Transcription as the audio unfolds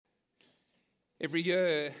Every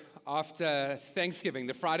year after Thanksgiving,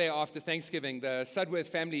 the Friday after Thanksgiving, the Sudworth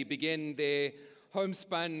family begin their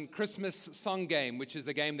homespun Christmas song game, which is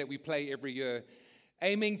a game that we play every year,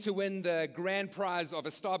 aiming to win the grand prize of a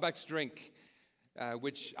Starbucks drink,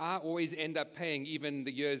 which I always end up paying even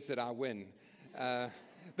the years that I win.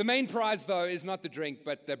 The main prize, though, is not the drink,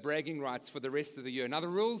 but the bragging rights for the rest of the year. Now, the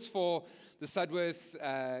rules for the Sudworth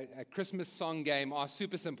Christmas song game are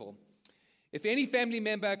super simple. If any family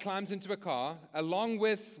member climbs into a car along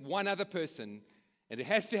with one other person, and it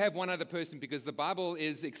has to have one other person because the Bible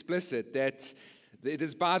is explicit that it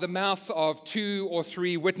is by the mouth of 2 or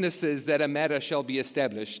 3 witnesses that a matter shall be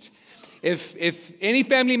established. If any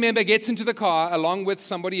family member gets into the car along with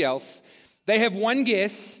somebody else, they have one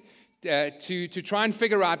guess to try and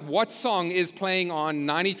figure out what song is playing on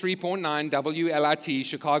 93.9 WLIT,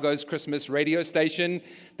 Chicago's Christmas radio station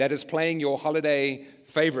that is playing your holiday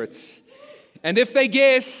favorites. And if they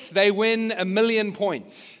guess, they win 1,000,000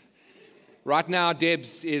 points. Right now,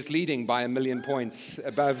 Debs is leading by 1,000,000 points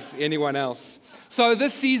above anyone else. So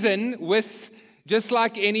this season, with just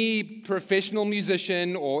like any professional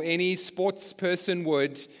musician or any sports person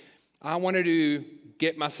would, I wanted to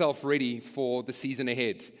get myself ready for the season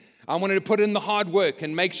ahead. I wanted to put in the hard work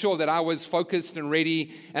and make sure that I was focused and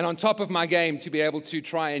ready and on top of my game to be able to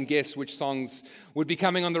try and guess which songs would be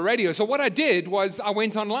coming on the radio. So what I did was I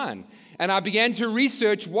went online and I began to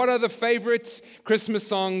research what are the favorite Christmas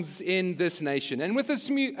songs in this nation. And with a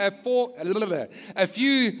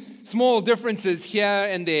few small differences here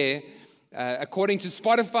and there, according to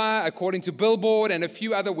Spotify, according to Billboard, and a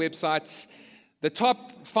few other websites, the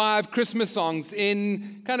top 5 Christmas songs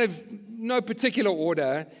in kind of no particular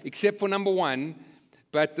order, except for number 1.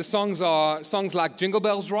 But the songs are songs like Jingle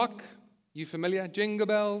Bells Rock. You familiar? Jingle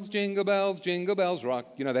bells, jingle bells, jingle bells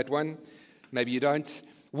rock. You know that one? Maybe you don't.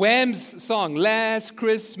 Wham's song, Last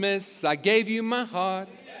Christmas I gave you my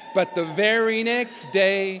heart, but the very next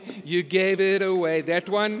day you gave it away. That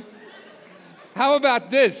one. How about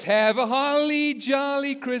this? Have a holly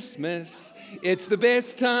jolly Christmas. It's the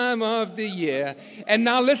best time of the year. And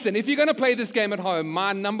now listen, if you're going to play this game at home,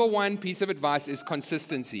 my number 1 piece of advice is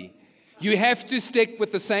consistency. You have to stick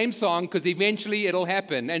with the same song because eventually it'll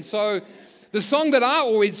happen. And so the song that I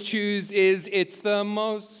always choose is It's the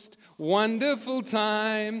Most Wonderful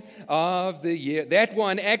Time of the Year. That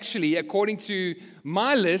one actually, according to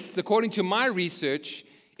my lists, according to my research,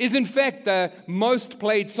 is in fact the most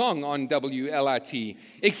played song on WLIT,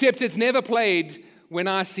 except it's never played when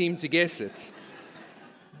I seem to guess it.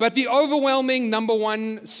 But the overwhelming number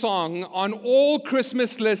 1 song on all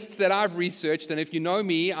Christmas lists that I've researched, and if you know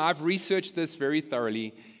me, I've researched this very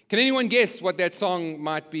thoroughly. Can anyone guess what that song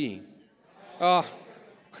might be? Oh,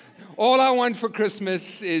 All I Want for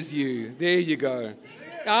Christmas Is You. There you go.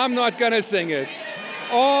 I'm not going to sing it.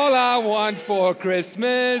 All I want for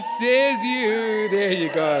Christmas is you. There you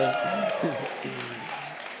go.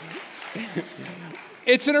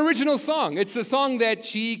 It's an original song. It's a song that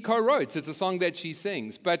she co-wrote. It's a song that she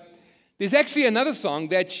sings. But there's actually another song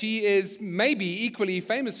that she is maybe equally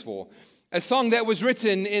famous for. A song that was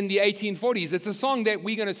written in the 1840s. It's a song that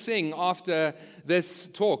we're going to sing after this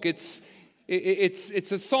talk. It's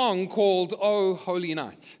a song called Oh Holy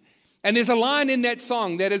Night. And there's a line in that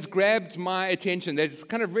song that has grabbed my attention, that's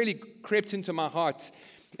kind of really crept into my heart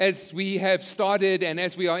as we have started and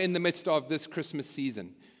as we are in the midst of this Christmas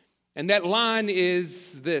season. And that line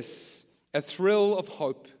is this: a thrill of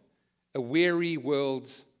hope, a weary world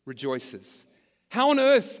rejoices. How on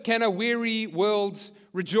earth can a weary world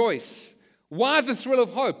rejoice? Why the thrill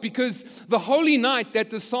of hope? Because the holy night that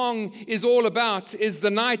the song is all about is the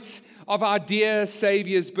night of our dear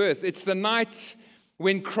Savior's birth. It's the night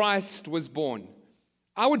when Christ was born.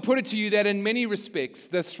 I would put it to you that in many respects,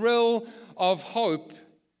 the thrill of hope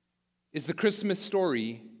is the Christmas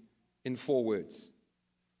story in 4 words.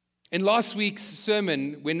 In last week's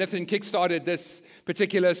sermon, when Nathan kickstarted this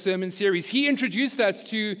particular sermon series, he introduced us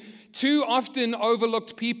to 2 often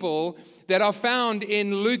overlooked people that are found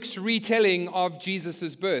in Luke's retelling of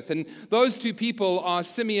Jesus' birth. And those 2 people are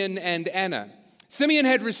Simeon and Anna. Simeon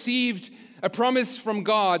had received a promise from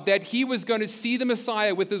God that he was going to see the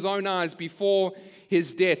Messiah with his own eyes before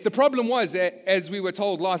his death. The problem was, as we were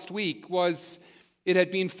told last week, was it had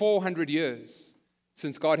been 400 years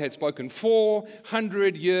since God had spoken.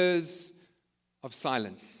 400 years of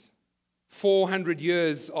silence. 400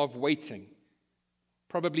 years of waiting.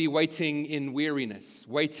 Probably waiting in weariness,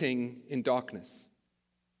 waiting in darkness.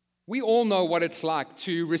 We all know what it's like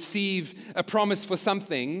to receive a promise for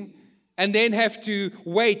something and then have to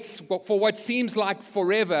wait for what seems like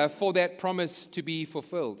forever for that promise to be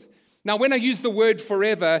fulfilled. Now, when I use the word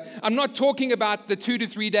forever, I'm not talking about the 2 to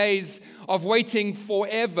 3 days of waiting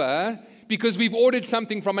forever because we've ordered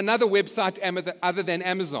something from another website other than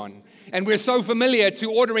Amazon. And we're so familiar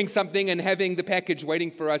to ordering something and having the package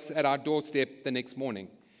waiting for us at our doorstep the next morning.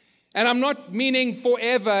 And I'm not meaning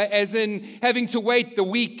forever as in having to wait the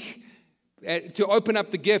week to open up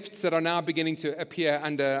the gifts that are now beginning to appear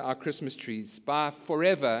under our Christmas trees. By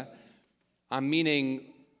forever, I'm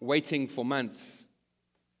meaning waiting for months,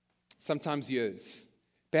 sometimes years,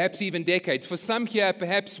 perhaps even decades. For some here,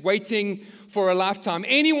 perhaps waiting for a lifetime.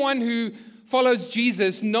 Anyone who follows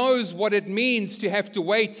Jesus knows what it means to have to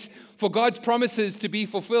wait for God's promises to be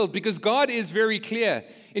fulfilled, because God is very clear.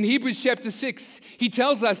 In Hebrews chapter 6, he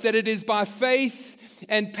tells us that it is by faith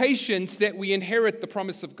and patience that we inherit the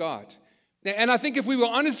promise of God. And I think if we were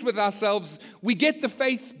honest with ourselves, we get the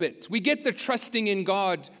faith bit. We get the trusting in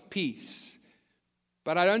God piece.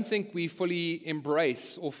 But I don't think we fully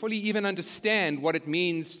embrace or fully even understand what it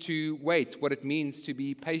means to wait, what it means to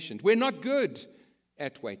be patient. We're not good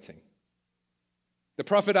at waiting. The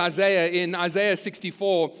prophet Isaiah in Isaiah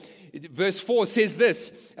 64, verse 4 says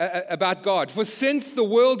this about God. For since the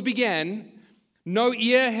world began, no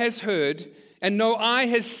ear has heard and no eye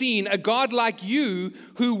has seen a God like you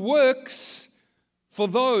who works for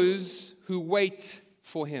those who wait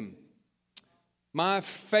for him. My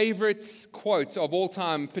favorite quote of all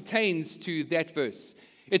time pertains to that verse.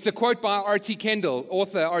 It's a quote by R.T. Kendall,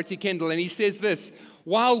 author R.T. Kendall, and he says this: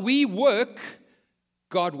 while we work,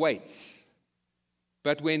 God waits.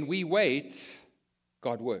 But when we wait,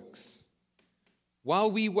 God works.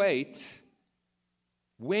 While we wait,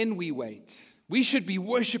 when we wait, we should be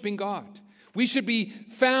worshiping God. We should be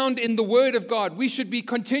found in the Word of God. We should be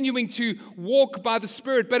continuing to walk by the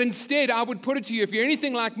Spirit. But instead, I would put it to you, if you're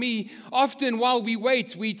anything like me, often while we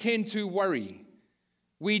wait, we tend to worry.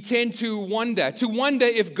 We tend to wonder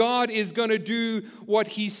if God is going to do what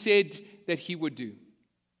he said that he would do.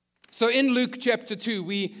 So in Luke chapter 2,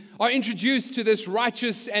 we are introduced to this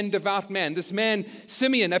righteous and devout man, this man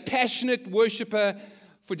Simeon, a passionate worshiper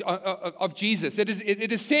of Jesus. It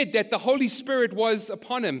is said that the Holy Spirit was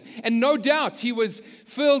upon him, and no doubt he was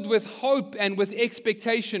filled with hope and with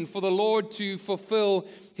expectation for the Lord to fulfill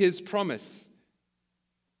his promise.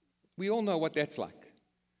 We all know what that's like.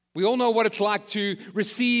 We all know what it's like to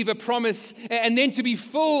receive a promise and then to be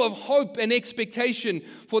full of hope and expectation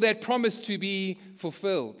for that promise to be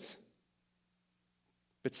fulfilled.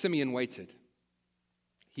 But Simeon waited.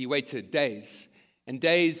 He waited days, and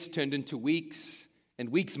days turned into weeks, and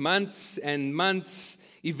weeks, months, and months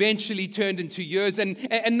eventually turned into years. And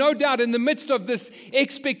no doubt in the midst of this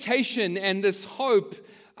expectation and this hope,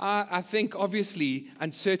 I think obviously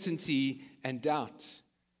uncertainty and doubt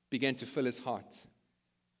began to fill his heart.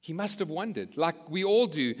 He must have wondered, like we all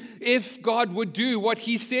do, if God would do what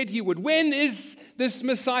he said he would. When is this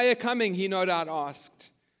Messiah coming? He no doubt asked.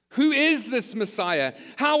 Who is this Messiah?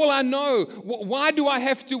 How will I know? Why do I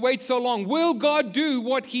have to wait so long? Will God do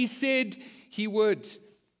what he said he would?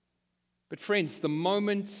 But friends, the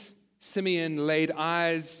moment Simeon laid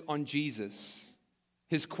eyes on Jesus,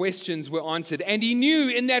 his questions were answered. And he knew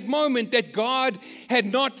in that moment that God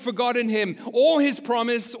had not forgotten him, or his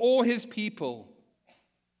promise, or his people.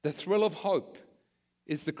 The thrill of hope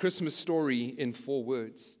is the Christmas story in 4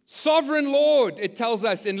 words. Sovereign Lord, it tells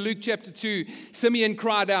us in Luke chapter 2, Simeon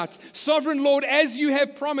cried out, Sovereign Lord, as you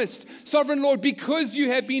have promised. Sovereign Lord, because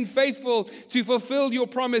you have been faithful to fulfill your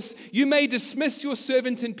promise, you may dismiss your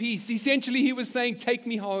servant in peace. Essentially, he was saying, take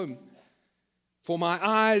me home. For my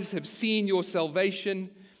eyes have seen your salvation,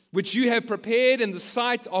 which you have prepared in the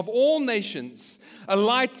sight of all nations, a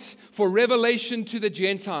light for revelation to the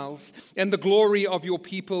Gentiles and the glory of your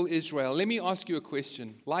people Israel. Let me ask you a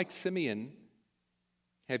question. Like Simeon,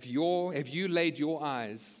 have you laid your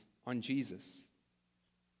eyes on Jesus?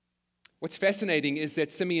 What's fascinating is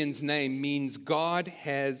that Simeon's name means God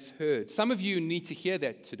has heard. Some of you need to hear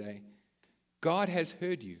that today. God has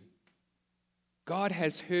heard you. God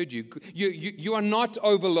has heard you. You are not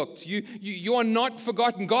overlooked. You are not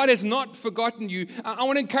forgotten. God has not forgotten you. I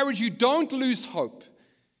want to encourage you, don't lose hope,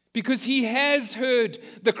 because he has heard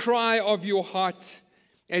the cry of your heart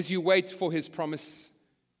as you wait for his promise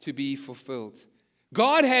to be fulfilled.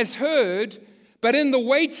 God has heard, but in the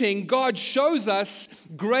waiting, God shows us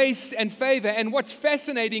grace and favor. And what's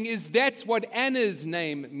fascinating is that's what Anna's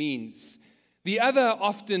name means. The other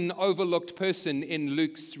often overlooked person in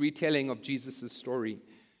Luke's retelling of Jesus' story.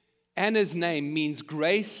 Anna's name means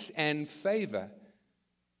grace and favor.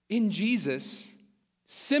 In Jesus,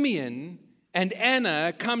 Simeon and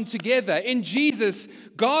Anna come together. In Jesus,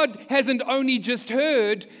 God hasn't only just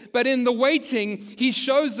heard, but in the waiting, He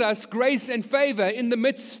shows us grace and favor in the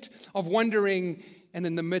midst of wandering and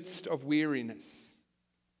in the midst of weariness.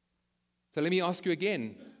 So let me ask you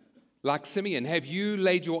again, like Simeon, have you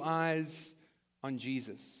laid your eyes on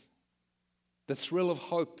Jesus? The thrill of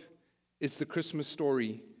hope is the Christmas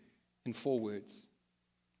story in 4 words.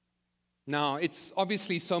 Now, it's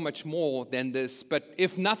obviously so much more than this, but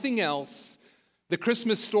if nothing else, the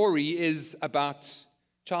Christmas story is about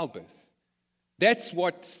childbirth. That's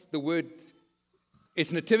what the word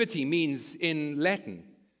its nativity means in Latin.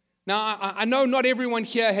 Now, I know not everyone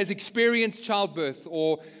here has experienced childbirth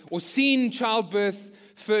or seen childbirth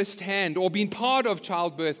firsthand or been part of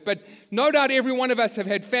childbirth, but no doubt every one of us have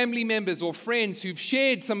had family members or friends who've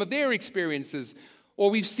shared some of their experiences,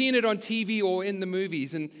 or we've seen it on TV or in the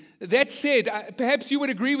movies. And that said, perhaps you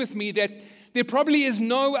would agree with me that there probably is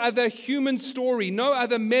no other human story, no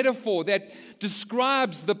other metaphor that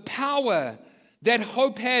describes the power that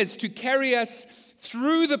hope has to carry us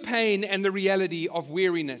through the pain and the reality of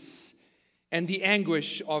weariness and the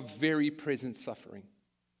anguish of very present suffering.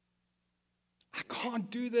 I can't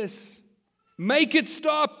do this. Make it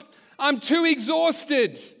stop. I'm too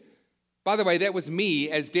exhausted. By the way, that was me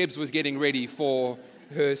as Debs was getting ready for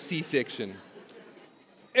her C-section.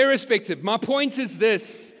 Irrespective, my point is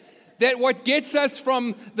this, that what gets us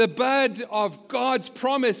from the bud of God's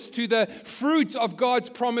promise to the fruit of God's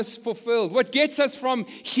promise fulfilled, what gets us from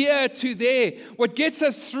here to there, what gets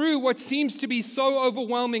us through what seems to be so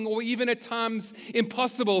overwhelming or even at times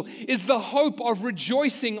impossible, is the hope of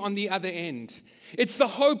rejoicing on the other end. It's the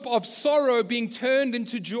hope of sorrow being turned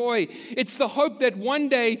into joy. It's the hope that one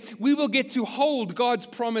day we will get to hold God's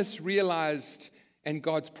promise realized and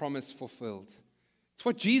God's promise fulfilled. It's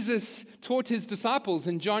what Jesus taught his disciples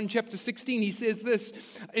in John chapter 16. He says this,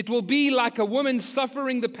 "It will be like a woman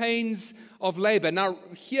suffering the pains of labor." Now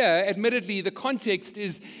here, admittedly, the context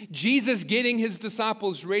is Jesus getting his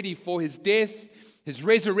disciples ready for his death, his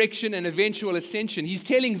resurrection, and eventual ascension. He's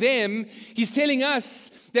telling them, he's telling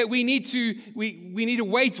us that we need to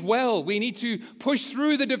wait well. We need to push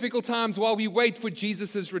through the difficult times while we wait for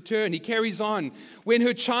Jesus' return. He carries on. When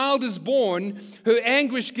her child is born, her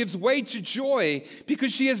anguish gives way to joy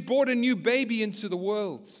because she has brought a new baby into the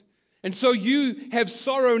world. And so you have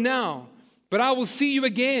sorrow now, but I will see you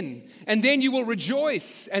again, and then you will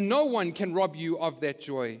rejoice, and no one can rob you of that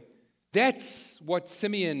joy. That's what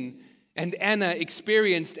Simeon and Anna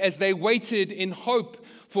experienced as they waited in hope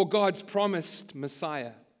for God's promised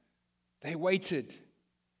Messiah. They waited.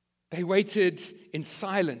 They waited in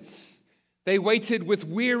silence. They waited with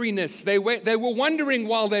weariness. They were wondering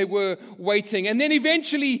while they were waiting. And then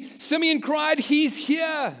eventually Simeon cried, "He's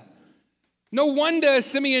here." No wonder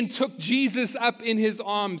Simeon took Jesus up in his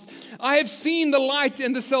arms. "I have seen the light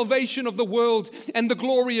and the salvation of the world and the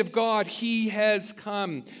glory of God. He has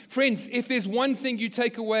come." Friends, if there's one thing you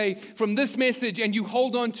take away from this message and you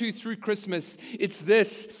hold on to through Christmas, it's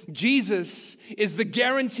this: Jesus is the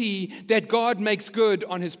guarantee that God makes good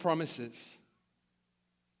on his promises.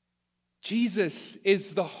 Jesus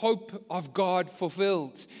is the hope of God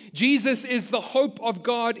fulfilled. Jesus is the hope of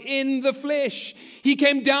God in the flesh. He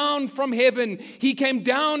came down from heaven. He came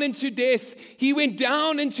down into death. He went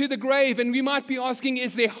down into the grave. And we might be asking,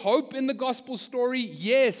 is there hope in the gospel story?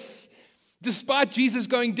 Yes. Despite Jesus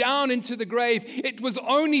going down into the grave, it was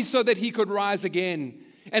only so that he could rise again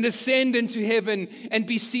and ascend into heaven and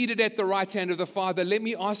be seated at the right hand of the Father. Let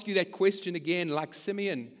me ask you that question again, like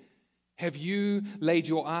Simeon. Have you laid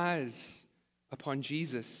your eyes upon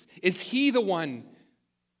Jesus? Is he the one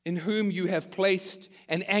in whom you have placed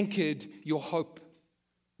and anchored your hope?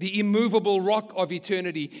 The immovable rock of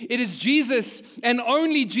eternity. It is Jesus and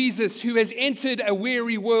only Jesus who has entered a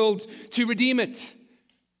weary world to redeem it,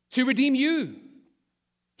 to redeem you.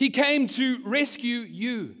 He came to rescue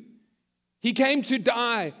you. He came to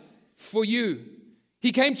die for you.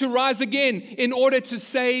 He came to rise again in order to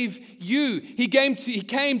save you. He came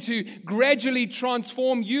to gradually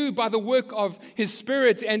transform you by the work of his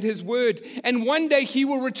Spirit and his word. And one day he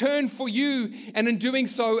will return for you, and in doing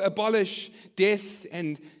so abolish death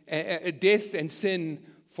and sin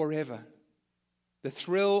forever. The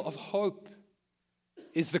thrill of hope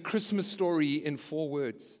is the Christmas story in 4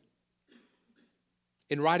 words.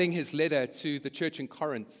 In writing his letter to the church in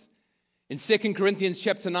Corinth, in 2 Corinthians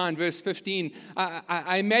chapter 9, verse 15,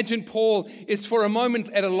 I imagine Paul is for a moment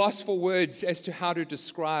at a loss for words as to how to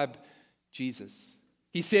describe Jesus.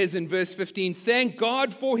 He says in verse 15, "Thank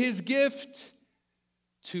God for his gift,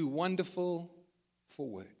 too wonderful for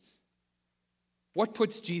words." What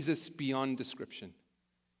puts Jesus beyond description?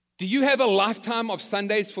 Do you have a lifetime of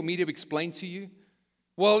Sundays for me to explain to you?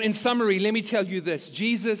 Well, in summary, let me tell you this.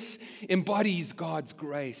 Jesus embodies God's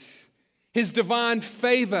grace, His divine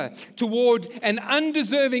favor toward an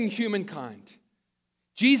undeserving humankind.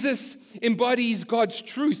 Jesus embodies God's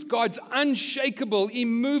truth, God's unshakable,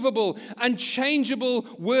 immovable, unchangeable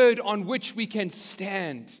word on which we can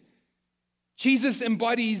stand. Jesus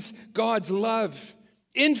embodies God's love,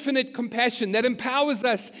 infinite compassion that empowers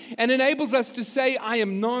us and enables us to say, I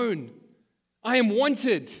am known, I am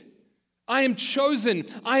wanted, I am chosen,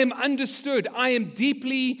 I am understood, I am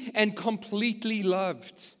deeply and completely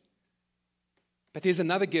loved. But there's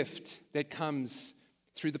another gift that comes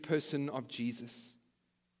through the person of Jesus.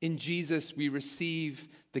 In Jesus, we receive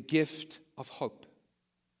the gift of hope.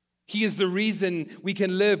 He is the reason we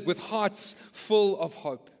can live with hearts full of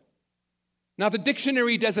hope. Now, the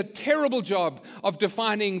dictionary does a terrible job of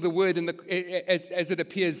defining the word as it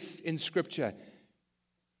appears in Scripture.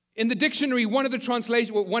 In the dictionary, one of the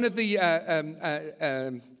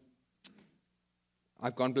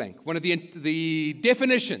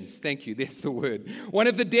definitions, thank you, that's the word. One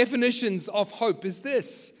of the definitions of hope is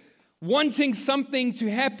this: wanting something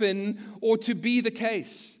to happen or to be the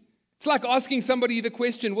case. It's like asking somebody the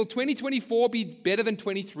question, will 2024 be better than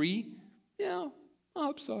 23? Yeah, I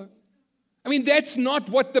hope so. I mean, that's not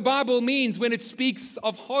what the Bible means when it speaks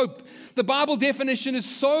of hope. The Bible definition is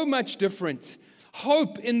so much different.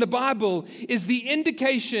 Hope in the Bible is the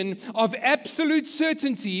indication of absolute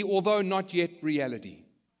certainty, although not yet reality.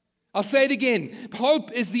 I'll say it again.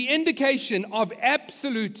 Hope is the indication of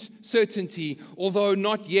absolute certainty, although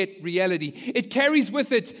not yet reality. It carries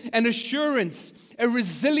with it an assurance, a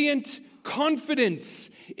resilient confidence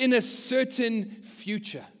in a certain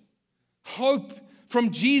future. Hope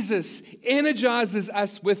from Jesus energizes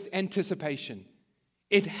us with anticipation.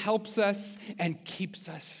 It helps us and keeps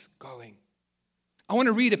us going. I want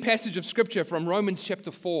to read a passage of Scripture from Romans chapter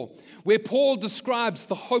 4, where Paul describes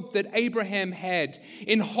the hope that Abraham had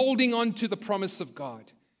in holding on to the promise of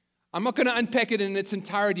God. I'm not going to unpack it in its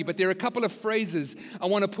entirety, but there are a couple of phrases I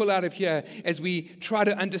want to pull out of here as we try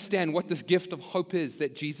to understand what this gift of hope is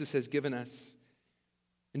that Jesus has given us.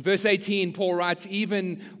 In verse 18, Paul writes,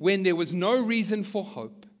 even when there was no reason for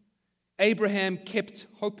hope, Abraham kept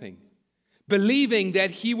hoping, believing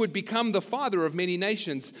that he would become the father of many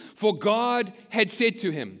nations. For God had said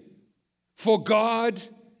to him,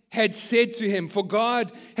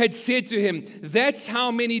 that's how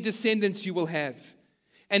many descendants you will have.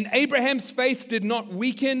 And Abraham's faith did not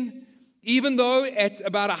weaken, even though at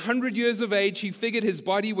about 100 years of age, he figured his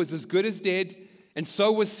body was as good as dead, and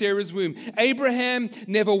so was Sarah's womb. Abraham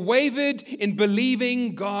never wavered in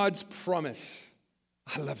believing God's promise.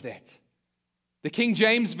 I love that. The King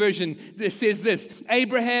James Version says this: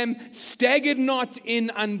 Abraham staggered not in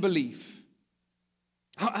unbelief.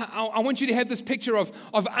 I want you to have this picture of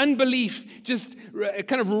unbelief just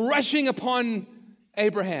kind of rushing upon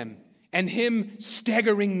Abraham and him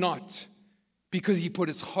staggering not because he put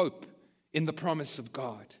his hope in the promise of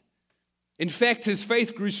God. In fact, his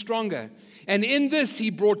faith grew stronger, and in this he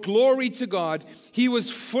brought glory to God. He was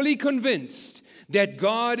fully convinced that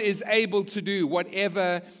God is able to do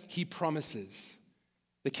whatever he promises.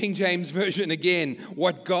 The King James Version again,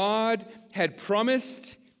 what God had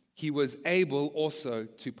promised, he was able also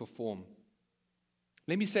to perform.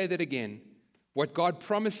 Let me say that again. What God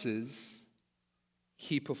promises,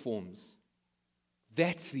 he performs.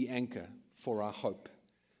 That's the anchor for our hope.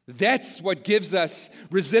 That's what gives us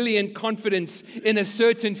resilient confidence in a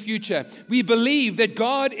certain future. We believe that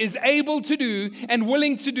God is able to do and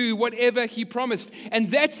willing to do whatever he promised. And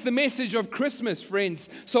that's the message of Christmas, friends,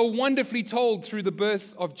 so wonderfully told through the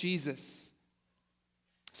birth of Jesus.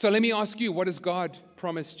 So let me ask you, what has God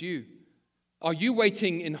promised you? Are you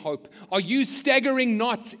waiting in hope? Are you staggering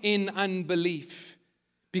not in unbelief?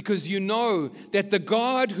 Because you know that the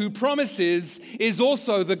God who promises is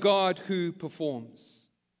also the God who performs.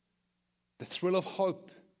 The thrill of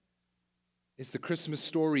hope is the Christmas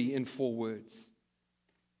story in 4 words.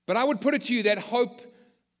 But I would put it to you that hope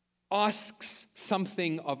asks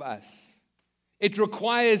something of us. It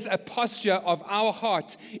requires a posture of our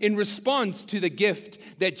heart in response to the gift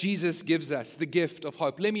that Jesus gives us, the gift of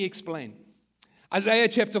hope. Let me explain. Isaiah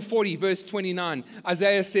chapter 40, verse 29,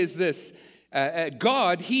 Isaiah says this,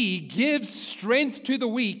 God, he gives strength to the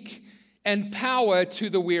weak and power to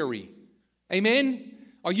the weary. Amen?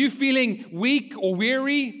 Are you feeling weak or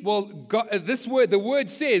weary? Well, the word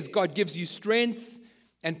says God gives you strength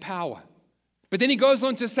and power. But then he goes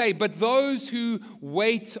on to say, but those who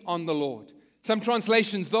wait on the Lord. Some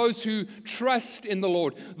translations, those who trust in the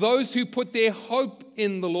Lord, those who put their hope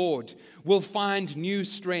in the Lord will find new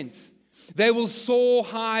strength. They will soar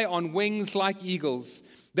high on wings like eagles.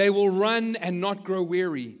 They will run and not grow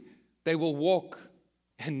weary. They will walk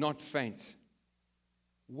and not faint.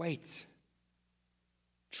 Wait,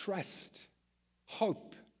 trust,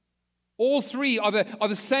 hope. All three are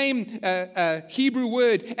the same Hebrew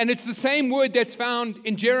word, and it's the same word that's found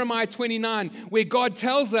in Jeremiah 29, where God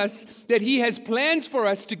tells us that He has plans for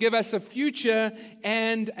us to give us a future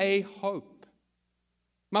and a hope.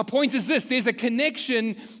 My point is this: there's a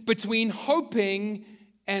connection between hoping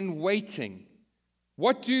and waiting.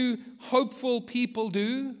 What do hopeful people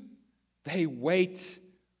do? They wait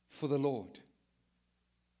for the Lord.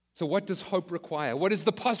 So what does hope require? What is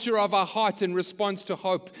the posture of our heart in response to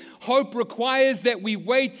hope? Hope requires that we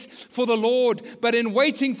wait for the Lord, but in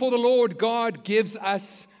waiting for the Lord, God gives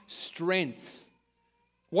us strength.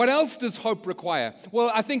 What else does hope require?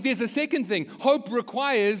 Well, I think there's a second thing. Hope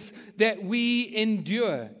requires that we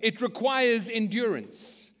endure. It requires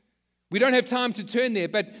endurance. We don't have time to turn there,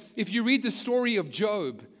 but if you read the story of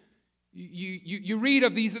Job, you read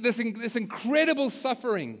of this incredible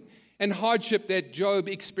suffering and hardship that Job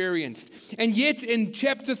experienced. And yet in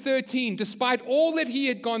chapter 13, despite all that he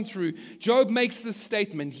had gone through, Job makes this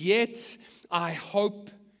statement, "Yet I hope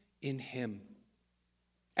in Him."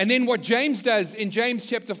 And then what James does in James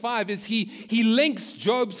chapter 5 is he links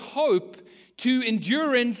Job's hope to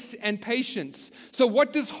endurance and patience. So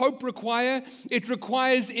what does hope require? It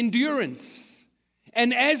requires endurance.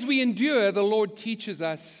 And as we endure, the Lord teaches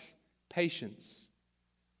us patience.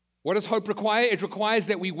 What does hope require? It requires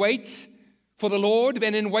that we wait for the Lord,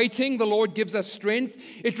 and in waiting, the Lord gives us strength.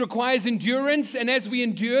 It requires endurance, and as we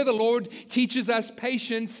endure, the Lord teaches us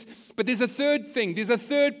patience. But there's a third thing, there's a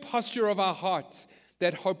third posture of our heart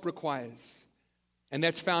that hope requires, and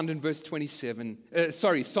that's found in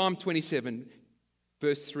Psalm 27,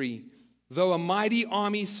 verse 3. Though a mighty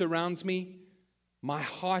army surrounds me, my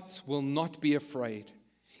heart will not be afraid.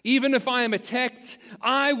 Even if I am attacked,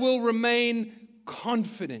 I will remain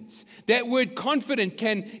confident. That word confident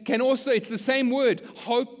can also, it's the same word,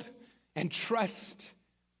 hope and trust.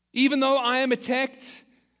 Even though I am attacked,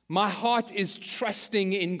 my heart is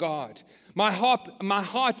trusting in God. My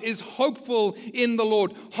heart is hopeful in the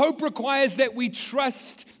Lord. Hope requires that we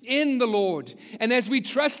trust in the Lord. And as we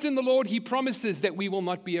trust in the Lord, He promises that we will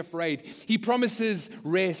not be afraid. He promises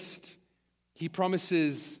rest. He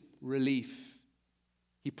promises relief.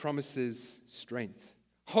 He promises strength.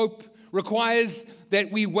 Hope requires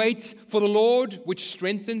that we wait for the Lord, which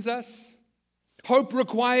strengthens us. Hope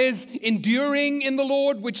requires enduring in the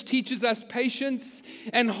Lord, which teaches us patience.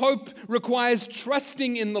 And hope requires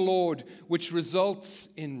trusting in the Lord, which results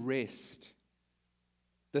in rest.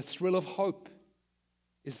 The thrill of hope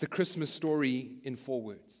is the Christmas story in 4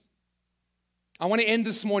 words. I want to end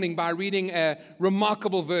this morning by reading a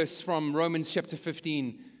remarkable verse from Romans chapter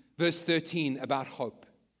 15, verse 13 about hope.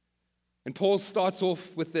 And Paul starts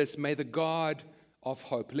off with this: may the God of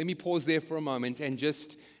hope. Let me pause there for a moment and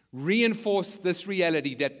just reinforce this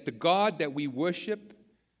reality that the God that we worship,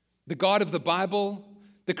 the God of the Bible,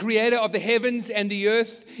 the creator of the heavens and the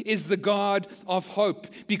earth, is the God of hope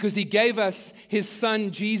because He gave us His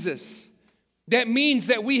Son, Jesus. That means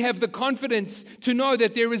that we have the confidence to know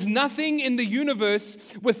that there is nothing in the universe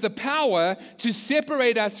with the power to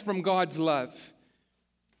separate us from God's love.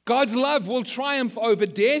 God's love will triumph over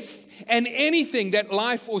death and anything that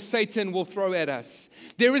life or Satan will throw at us.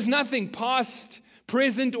 There is nothing past,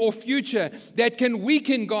 present, or future that can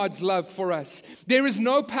weaken God's love for us. There is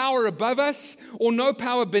no power above us or no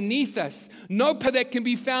power beneath us, no power that can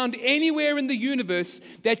be found anywhere in the universe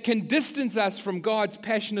that can distance us from God's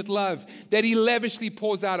passionate love that He lavishly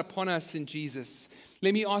pours out upon us in Jesus.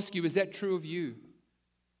 Let me ask you, is that true of you?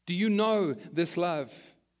 Do you know this love?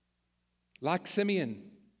 Like Simeon,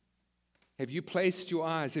 have you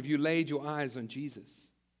laid your eyes on Jesus?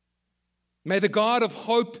 May the God of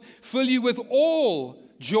hope fill you with all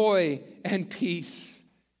joy and peace.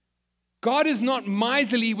 God is not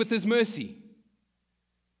miserly with His mercy.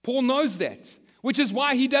 Paul knows that, which is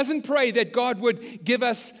why he doesn't pray that God would give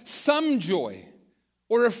us some joy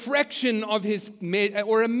or a fraction of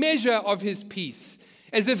or a measure of His peace,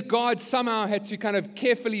 as if God somehow had to kind of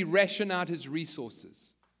carefully ration out His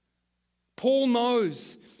resources. Paul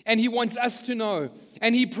knows, and he wants us to know,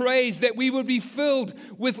 and he prays that we would be filled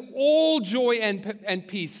with all joy and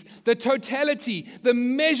peace, the totality, the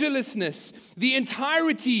measurelessness, the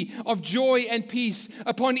entirety of joy and peace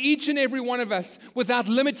upon each and every one of us, without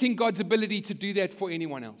limiting God's ability to do that for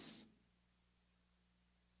anyone else.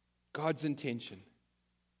 God's intention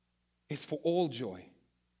is for all joy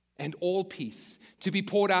and all peace to be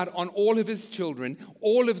poured out on all of His children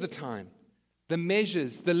all of the time. The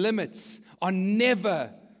measures, the limits are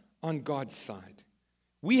never on God's side.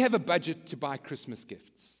 We have a budget to buy Christmas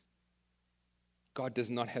gifts. God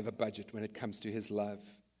does not have a budget when it comes to his love,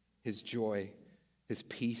 his joy, his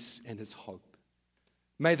peace, and his hope.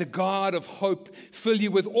 May the God of hope fill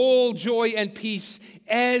you with all joy and peace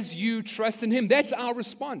as you trust in him. That's our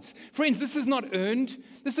response. Friends, this is not earned.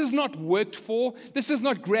 This is not worked for. This is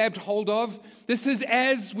not grabbed hold of. This is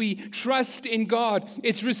as we trust in God.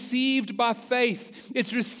 It's received by faith.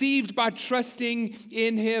 It's received by trusting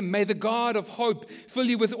in him. May the God of hope fill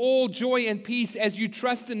you with all joy and peace as you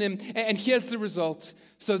trust in him. And here's the result,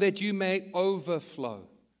 so that you may overflow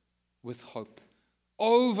with hope.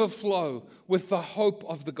 Overflow with the hope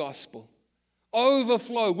of the gospel.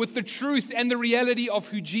 Overflow with the truth and the reality of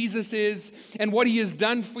who Jesus is and what he has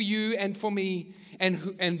done for you and for me,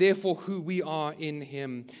 and therefore who we are in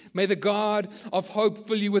him. May the God of hope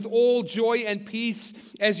fill you with all joy and peace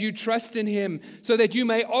as you trust in him, so that you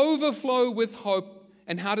may overflow with hope.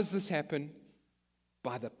 And how does this happen?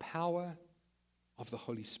 By the power of the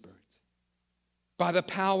Holy Spirit. By the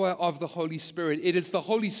power of the Holy Spirit. It is the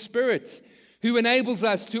Holy Spirit who enables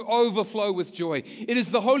us to overflow with joy. It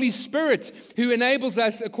is the Holy Spirit who enables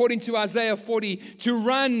us, according to Isaiah 40, to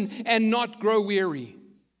run and not grow weary.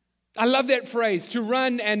 I love that phrase, to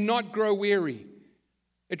run and not grow weary.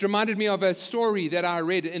 It reminded me of a story that I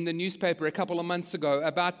read in the newspaper a couple of months ago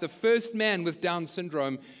about the first man with Down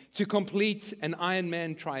syndrome to complete an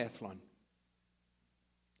Ironman triathlon.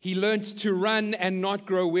 He learned to run and not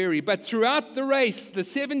grow weary. But throughout the race, the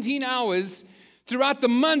 17 hours, throughout the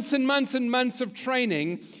months and months and months of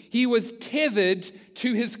training, he was tethered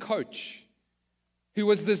to his coach, who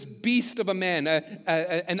was this beast of a man,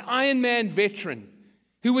 an Ironman veteran,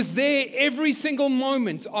 who was there every single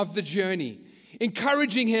moment of the journey,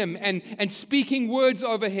 encouraging him and speaking words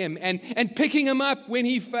over him and picking him up when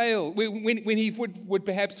he failed, when he would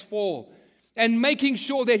perhaps fall, and making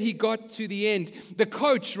sure that he got to the end. The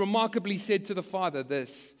coach remarkably said to the father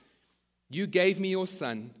this: "You gave me your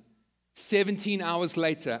son. 17 hours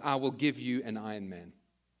later, I will give you an Ironman."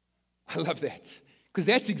 I love that, because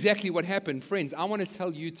that's exactly what happened. Friends, I want to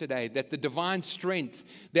tell you today that the divine strength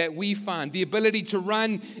that we find, the ability to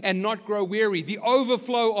run and not grow weary, the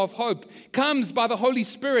overflow of hope, comes by the Holy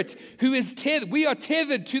Spirit, who is tethered. We are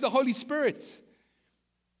tethered to the Holy Spirit.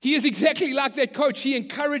 He is exactly like that coach. He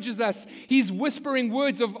encourages us. He's whispering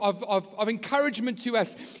words of encouragement to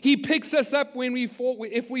us. He picks us up when we fall.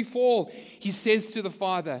 If we fall, he says to the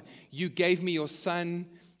Father, "You gave me your son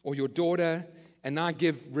or your daughter, and I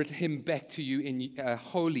give him back to you in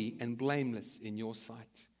holy and blameless in your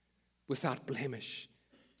sight, without blemish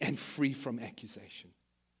and free from accusation."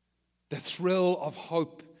 The thrill of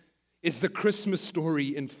hope is the Christmas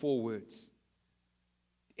story in 4 words.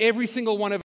 Every single one of